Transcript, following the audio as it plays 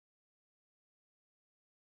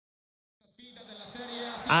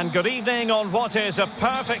And good evening on what is a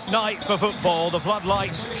perfect night for football. The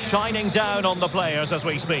floodlights shining down on the players as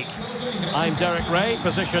we speak. I'm Derek Ray,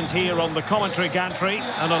 positioned here on the commentary gantry,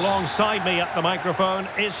 and alongside me at the microphone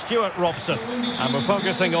is Stuart Robson. And we're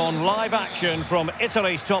focusing on live action from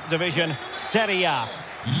Italy's top division, Serie A.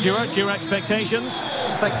 Stuart, your expectations?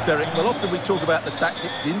 Thanks, Derek. Well, often we talk about the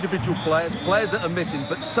tactics, the individual players that are missing,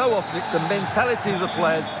 but so often it's the mentality of the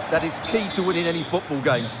players that is key to winning any football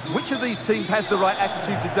game. Which of these teams has the right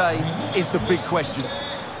attitude today is the big question.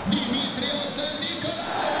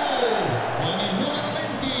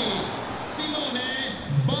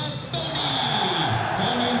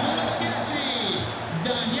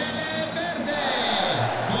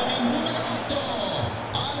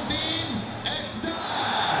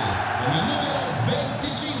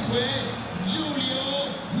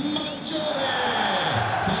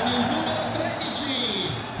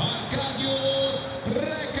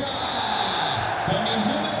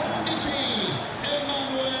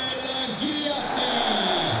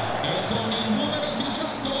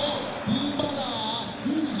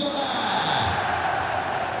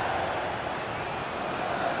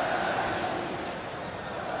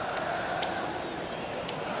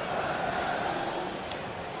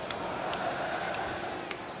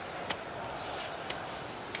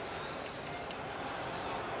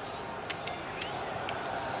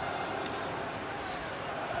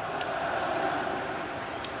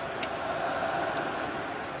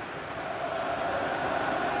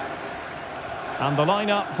 And the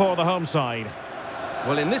lineup for the home side.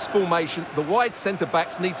 Well, in this formation, the wide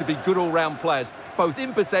centre-backs need to be good all-round players, both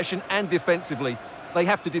in possession and defensively. They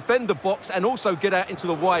have to defend the box and also get out into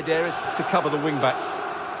the wide areas to cover the wing-backs.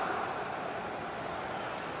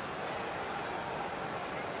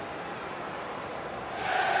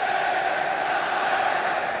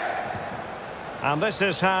 And this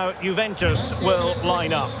is how Juventus will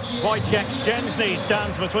line up. Wojciech Szczęsny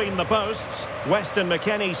stands between the posts. Weston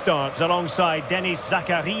McKennie starts alongside Denis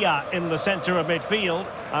Zakaria in the centre of midfield.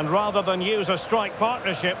 And rather than use a strike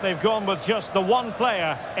partnership, they've gone with just the one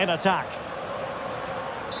player in attack.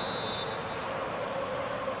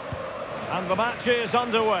 And the match is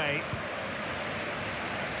underway.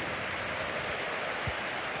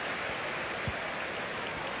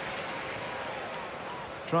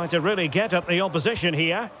 Trying to really get at the opposition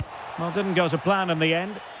here. Well, didn't go to plan in the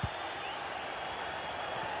end.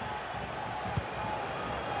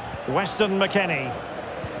 Weston McKennie.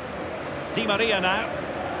 Di Maria now.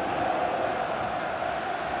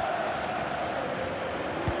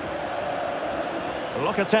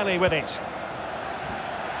 Locatelli with it.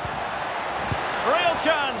 Real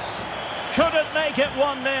chance. Couldn't make it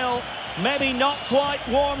 1-0. Maybe not quite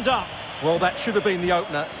warmed up. Well, that should have been the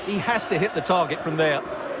opener. He has to hit the target from there.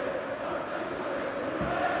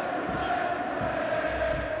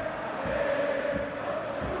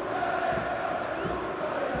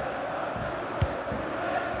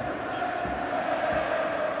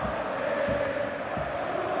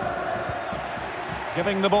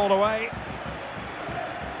 Giving the ball away.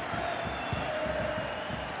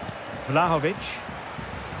 Vlahovic.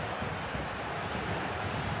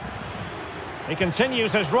 He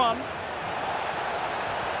continues his run.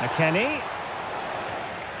 McKennie.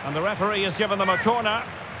 And the referee has given them a corner.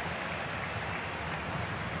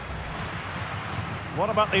 What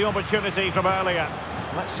about the opportunity from earlier?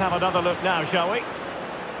 Let's have another look now, shall we?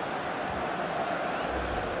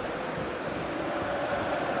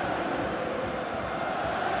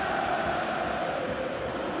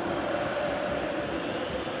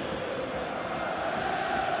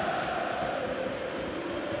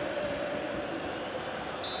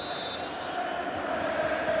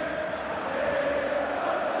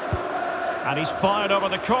 And he's fired over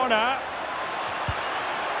the corner.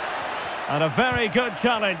 And a very good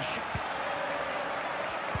challenge.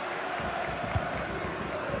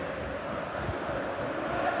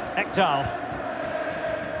 Ekdal.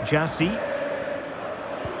 Jassy.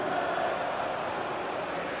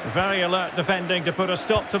 Very alert defending to put a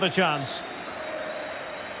stop to the chance.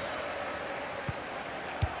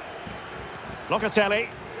 Locatelli.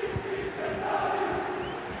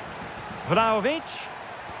 Vlahovic.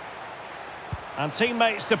 And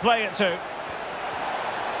teammates to play it to.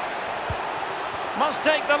 Must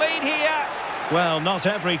take the lead here. Well, not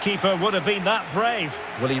every keeper would have been that brave.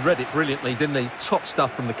 Well, he read it brilliantly, didn't he? Top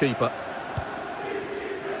stuff from the keeper.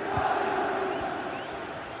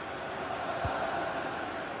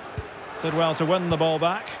 Did well to win the ball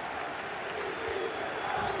back.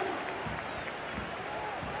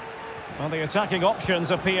 Well, the attacking options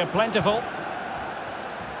appear plentiful.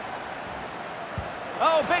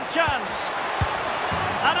 Oh, big chance.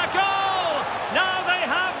 And a goal! Now they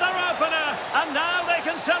have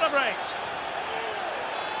celebrate.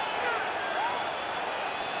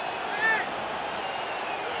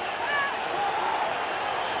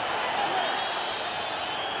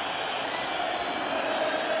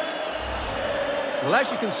 Well,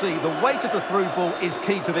 as you can see, the weight of the through ball is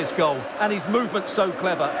key to this goal, and his movement's so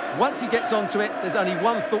clever. Once he gets onto it, there's only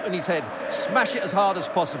one thought in his head: smash it as hard as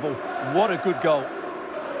possible. What a good goal.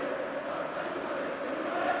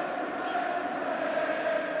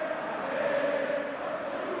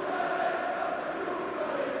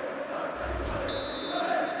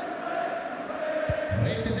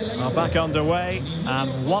 Are back underway,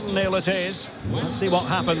 and 1-0 it is. Let's see what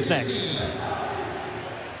happens next.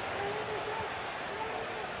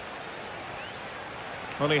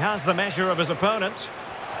 Well, he has the measure of his opponent.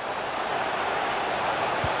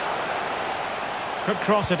 Could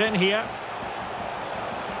cross it in here.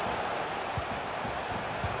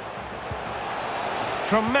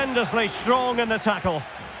 Tremendously strong in the tackle.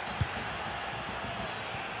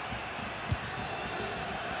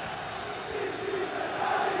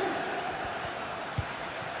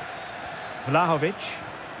 Vlahovic.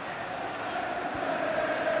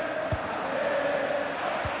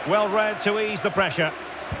 Well read to ease the pressure.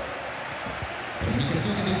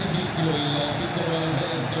 Comunicazione di servizio, il piccolo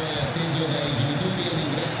Alberto è atteso dai genitori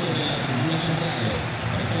all'ingresso della tribuna centrale.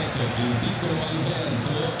 Ripeto, il piccolo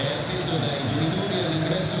Alberto è atteso dai genitori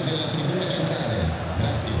all'ingresso della tribuna centrale.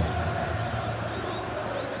 Grazie.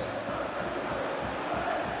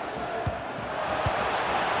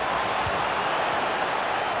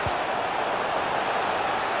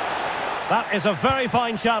 That is a very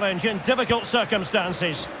fine challenge in difficult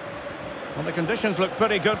circumstances. Well, the conditions look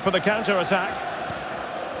pretty good for the counter-attack.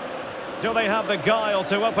 Do they have the guile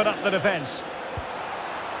to open up the defence?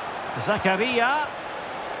 Zakaria.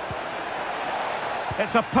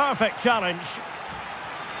 It's a perfect challenge.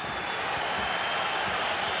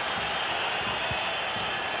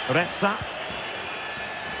 Rezza.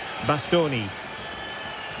 Bastoni.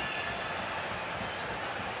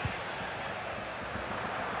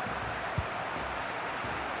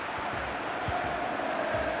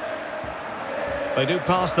 They do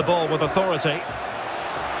pass the ball with authority.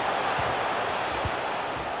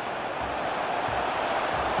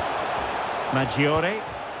 Maggiore.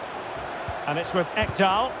 And it's with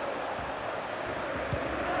Ekdal.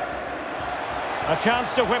 A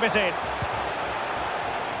chance to whip it in.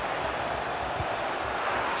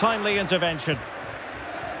 Timely intervention.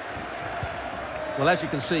 Well, as you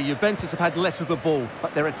can see, Juventus have had less of the ball,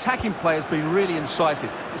 but their attacking play has been really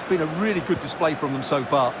incisive. It's been a really good display from them so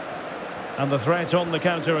far. And the threat on the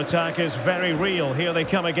counter-attack is very real. Here they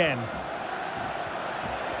come again.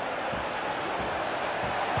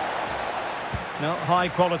 No,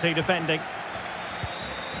 high-quality defending.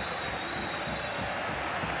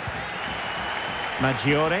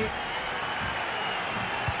 Maggiore.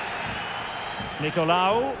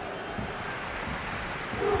 Nicolau.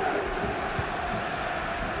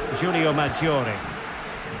 Giulio Maggiore.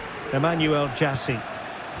 Emmanuel Jassi.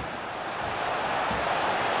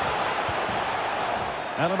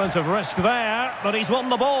 Element of risk there, but he's won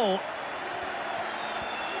the ball.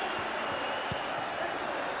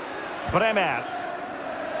 Bremer.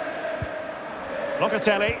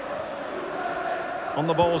 Locatelli. On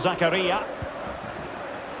the ball, Zakaria.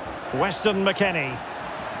 Weston McKennie.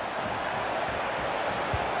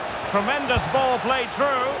 Tremendous ball played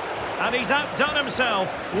through, and he's outdone himself.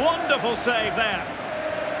 Wonderful save there.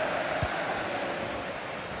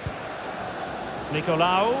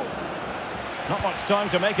 Nicolau. Not much time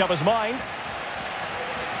to make up his mind.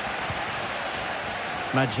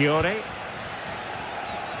 Maggiore.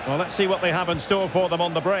 Well, let's see what they have in store for them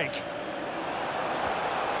on the break.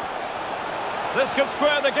 This could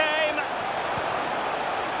square the game.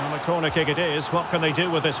 And a corner kick it is. What can they do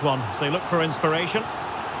with this one as they look for inspiration?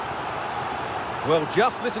 Well,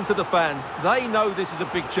 just listen to the fans. They know this is a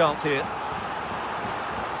big chance here.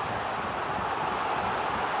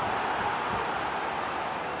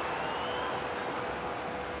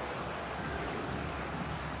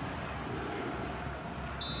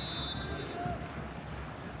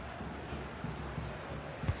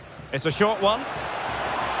 It's a short one.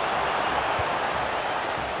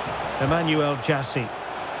 Emmanuel Jassi.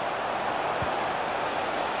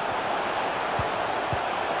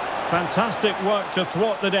 Fantastic work to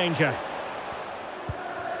thwart the danger.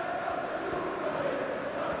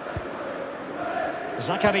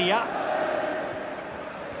 Zakaria.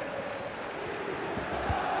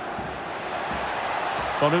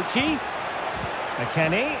 Bonucci.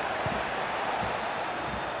 McKennie.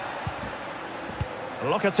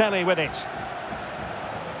 Locatelli with it.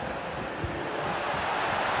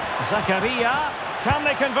 Zakaria. Can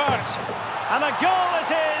they convert? And a goal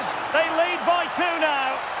it is! They lead by 2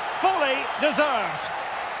 now. Fully deserved.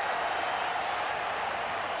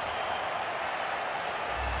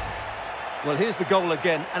 Well, here's the goal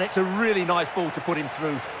again, and it's a really nice ball to put him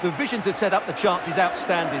through. The vision to set up the chance is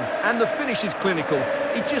outstanding, and the finish is clinical.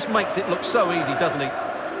 He just makes it look so easy, doesn't he?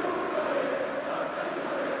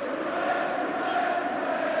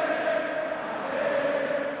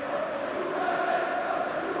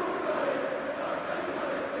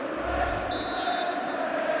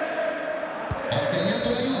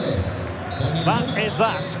 That is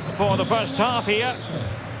that for the first half here.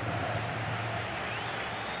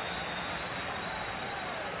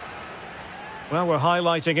 Well, we're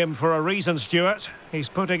highlighting him for a reason, Stuart. He's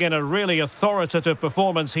putting in a really authoritative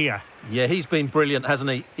performance here. Yeah, he's been brilliant, hasn't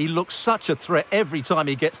he? He looks such a threat every time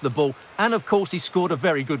he gets the ball. And, of course, he scored a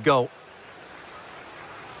very good goal.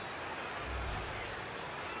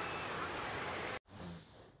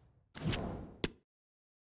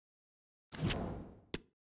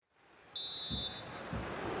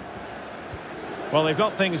 Well, they've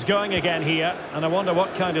got things going again here, and I wonder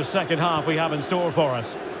what kind of second half we have in store for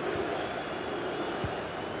us.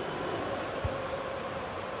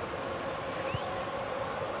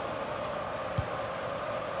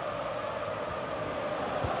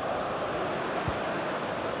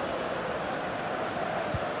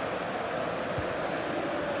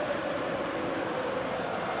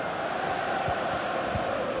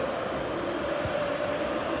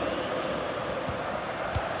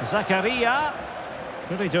 Zakaria,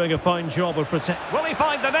 really doing a fine job of protect. Will he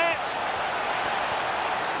find the net?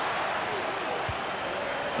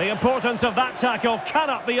 The importance of that tackle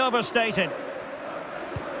cannot be overstated.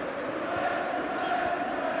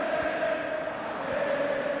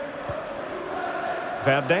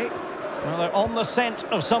 Verde, well, they're on the scent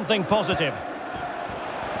of something positive.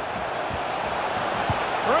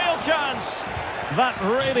 Real chance. That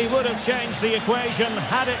really would have changed the equation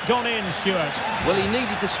had it gone in, Stuart. Well, he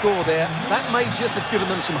needed to score there. That may just have given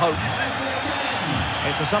them some hope.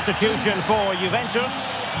 It's a substitution for Juventus.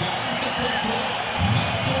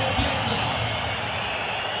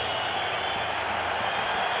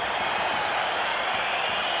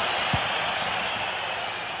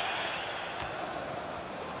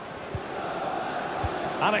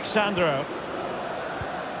 Alexandro.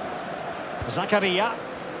 Zakaria.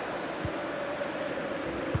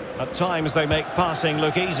 At times they make passing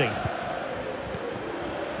look easy.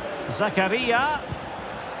 Zakaria.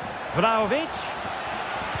 Vlahovic.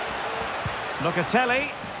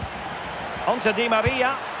 Locatelli. On to Di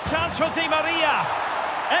Maria. Chance for Di Maria.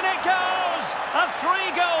 And it goes! A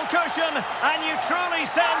 3-goal cushion, and you truly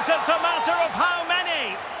sense it's a matter of how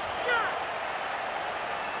many.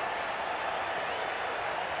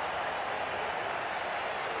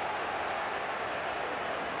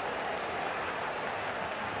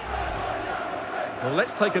 Well,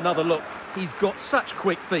 let's take another look. He's got such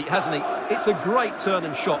quick feet, hasn't he? It's a great turn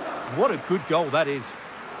and shot. What a good goal that is.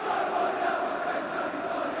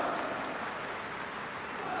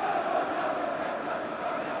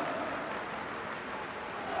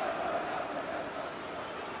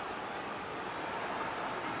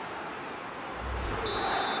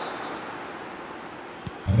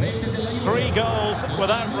 Three goals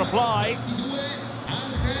without reply.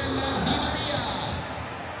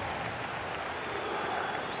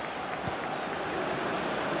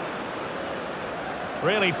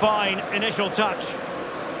 Really fine initial touch.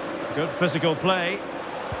 Good physical play.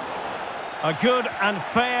 A good and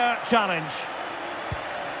fair challenge.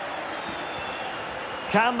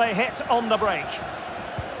 Can they hit on the break?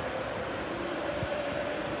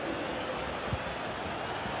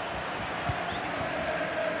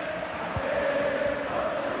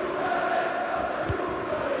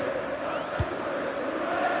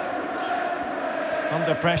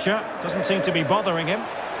 Under pressure, doesn't seem to be bothering him.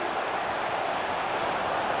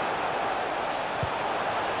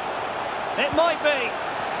 It might be.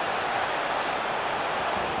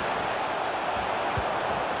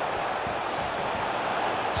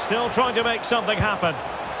 Still trying to make something happen.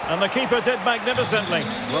 And the keeper did magnificently.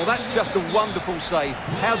 Well, that's just a wonderful save.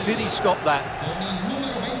 How did he stop that?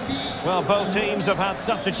 Well, both teams have had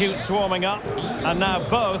substitutes swarming up, and now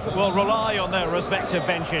both will rely on their respective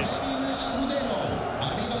benches.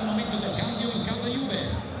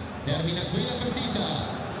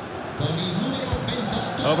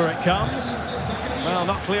 Over it comes. Well,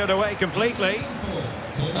 not cleared away completely.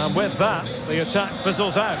 And with that, the attack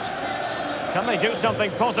fizzles out. Can they do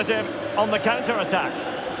something positive on the counter-attack?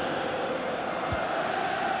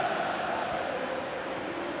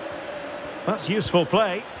 That's useful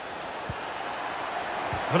play.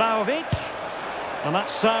 Vlahovic. And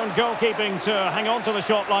that's sound goalkeeping to hang on to the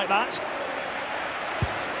shot like that.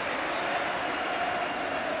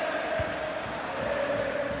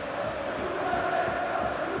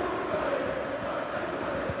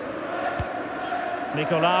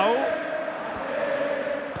 Nicolau.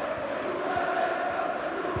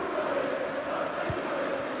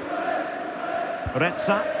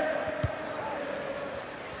 Rezza.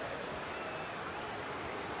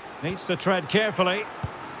 Needs to tread carefully.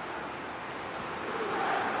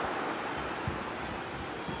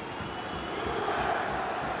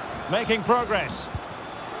 Making progress.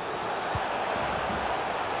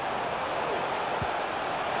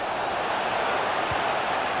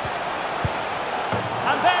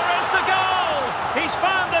 And there is the goal! He's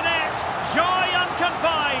found the net! Joy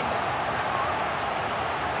unconfined!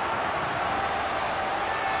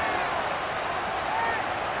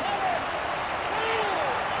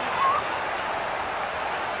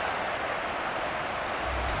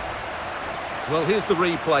 Well, here's the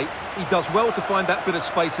replay. He does well to find that bit of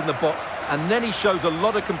space in the box, and then he shows a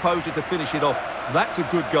lot of composure to finish it off. That's a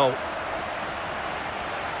good goal.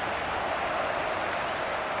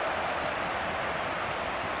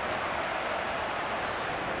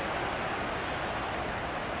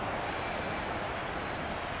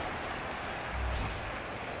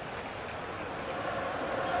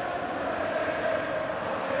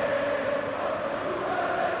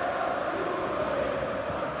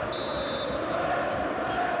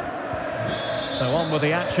 So on with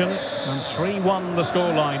the action, and 3-1 the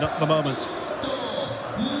scoreline at the moment.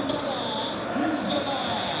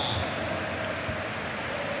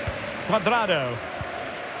 Quadrado.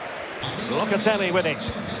 Locatelli with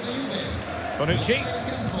it. Bonucci.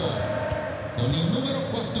 Con il numero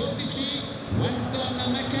 14, Winston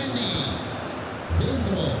McKennie.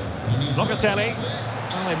 Locatelli.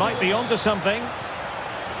 Well, they might be onto something.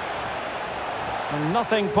 And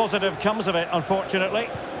nothing positive comes of it, unfortunately.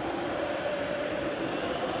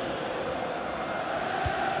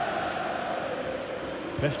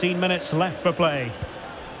 "15 minutes left for play.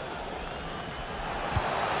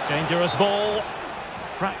 Dangerous ball.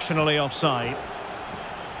 Fractionally offside.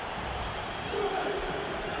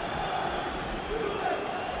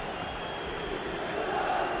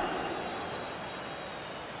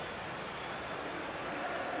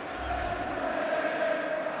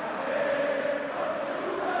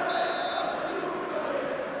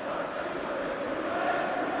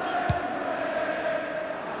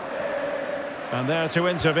 And there to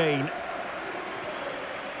intervene.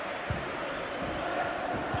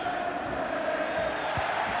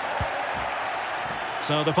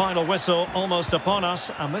 So the final whistle almost upon us,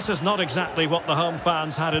 and this is not exactly what the home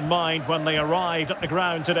fans had in mind when they arrived at the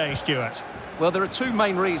ground today, Stuart. Well, there are two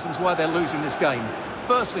main reasons why they're losing this game.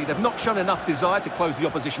 Firstly, they've not shown enough desire to close the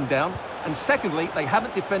opposition down. And secondly, they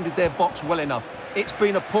haven't defended their box well enough. It's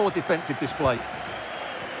been a poor defensive display.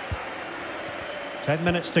 10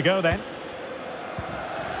 minutes to go then.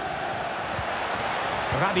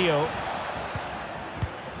 Rabiot.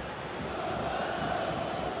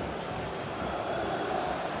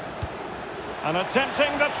 And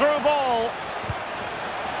attempting the through ball.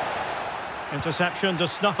 Interception to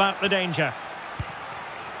snuff out the danger.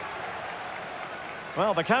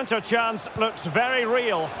 Well, the counter chance looks very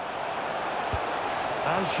real.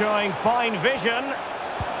 And showing fine vision.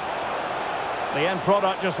 The end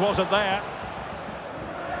product just wasn't there.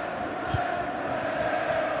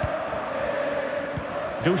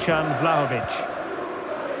 Dusan Vlahovic.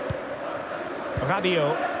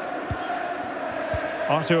 Rabiot.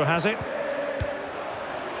 Arthur has it.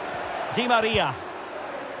 Di Maria.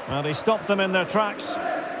 Well, they stopped them in their tracks.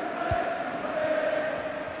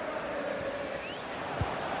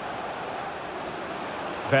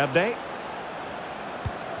 Verde.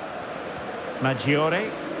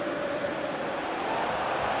 Maggiore.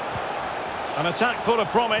 An attack full of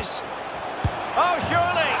promise. Oh,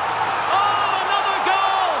 surely! Oh, another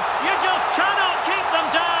goal! You just cannot keep them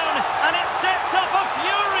down, and it sets up a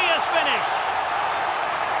furious finish.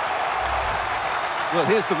 Well,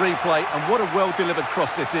 here's the replay, and what a well-delivered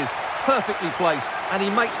cross this is. Perfectly placed, and he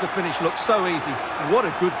makes the finish look so easy. What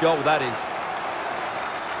a good goal that is.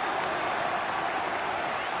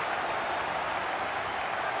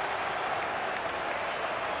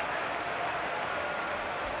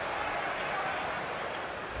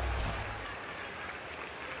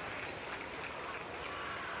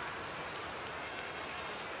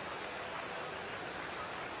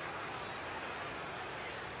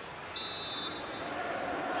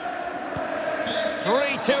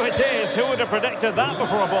 It is. Who would have predicted that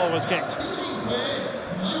before a ball was kicked?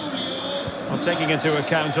 Well, taking into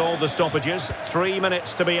account all the stoppages, 3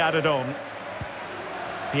 minutes to be added on.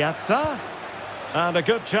 Piazza. And a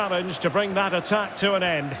good challenge to bring that attack to an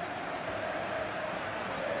end.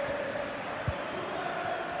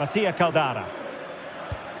 Mattia Caldara.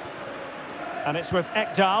 And it's with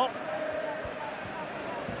Ekdal.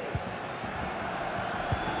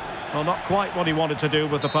 Well, not quite what he wanted to do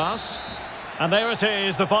with the pass. And there it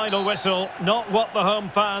is, the final whistle. Not what the home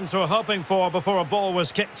fans were hoping for before a ball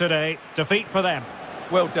was kicked today. Defeat for them.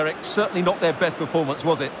 Well, Derek, certainly not their best performance,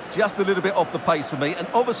 was it? Just a little bit off the pace for me, and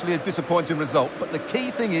obviously a disappointing result. But the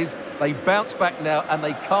key thing is they bounce back now, and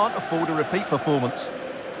they can't afford a repeat performance.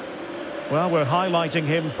 Well, we're highlighting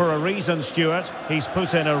him for a reason, Stuart. He's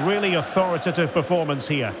put in a really authoritative performance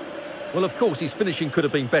here. Well, of course, his finishing could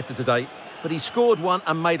have been better today, but he scored one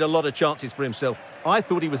and made a lot of chances for himself. I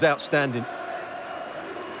thought he was outstanding.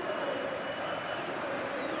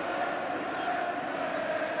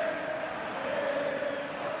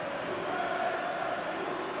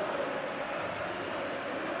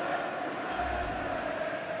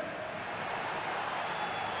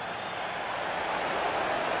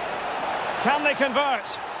 Can they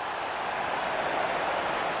convert?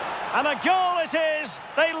 And a goal it is.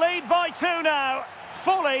 They lead by 2 now.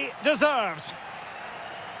 Fully deserved.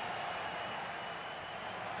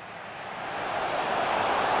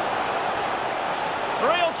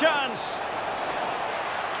 Real chance.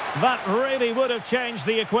 That really would have changed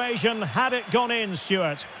the equation had it gone in,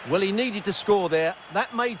 Stuart. Well, he needed to score there.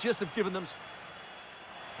 That may just have given them...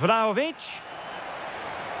 Vlahovic.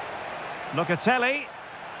 Locatelli.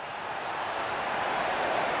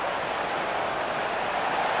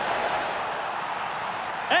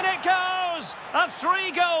 In it goes! A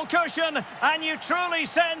 3-goal cushion, and you truly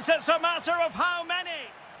sense it's a matter of how many.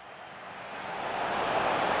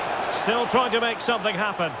 Still trying to make something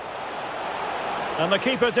happen. And the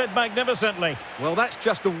keeper did magnificently. Well, that's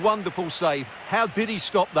just a wonderful save. How did he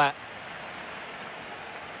stop that?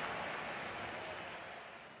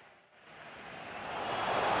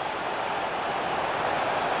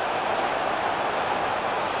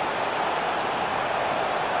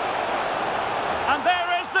 And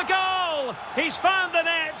there is the goal! He's found the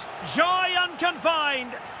net. Joy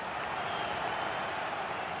unconfined.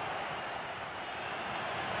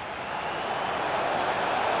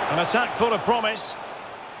 An attack full of promise.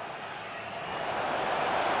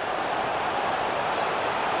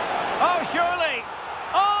 Oh, surely.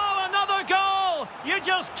 Oh, another goal! You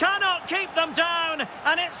just cannot keep them down,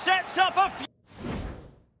 and it sets up a...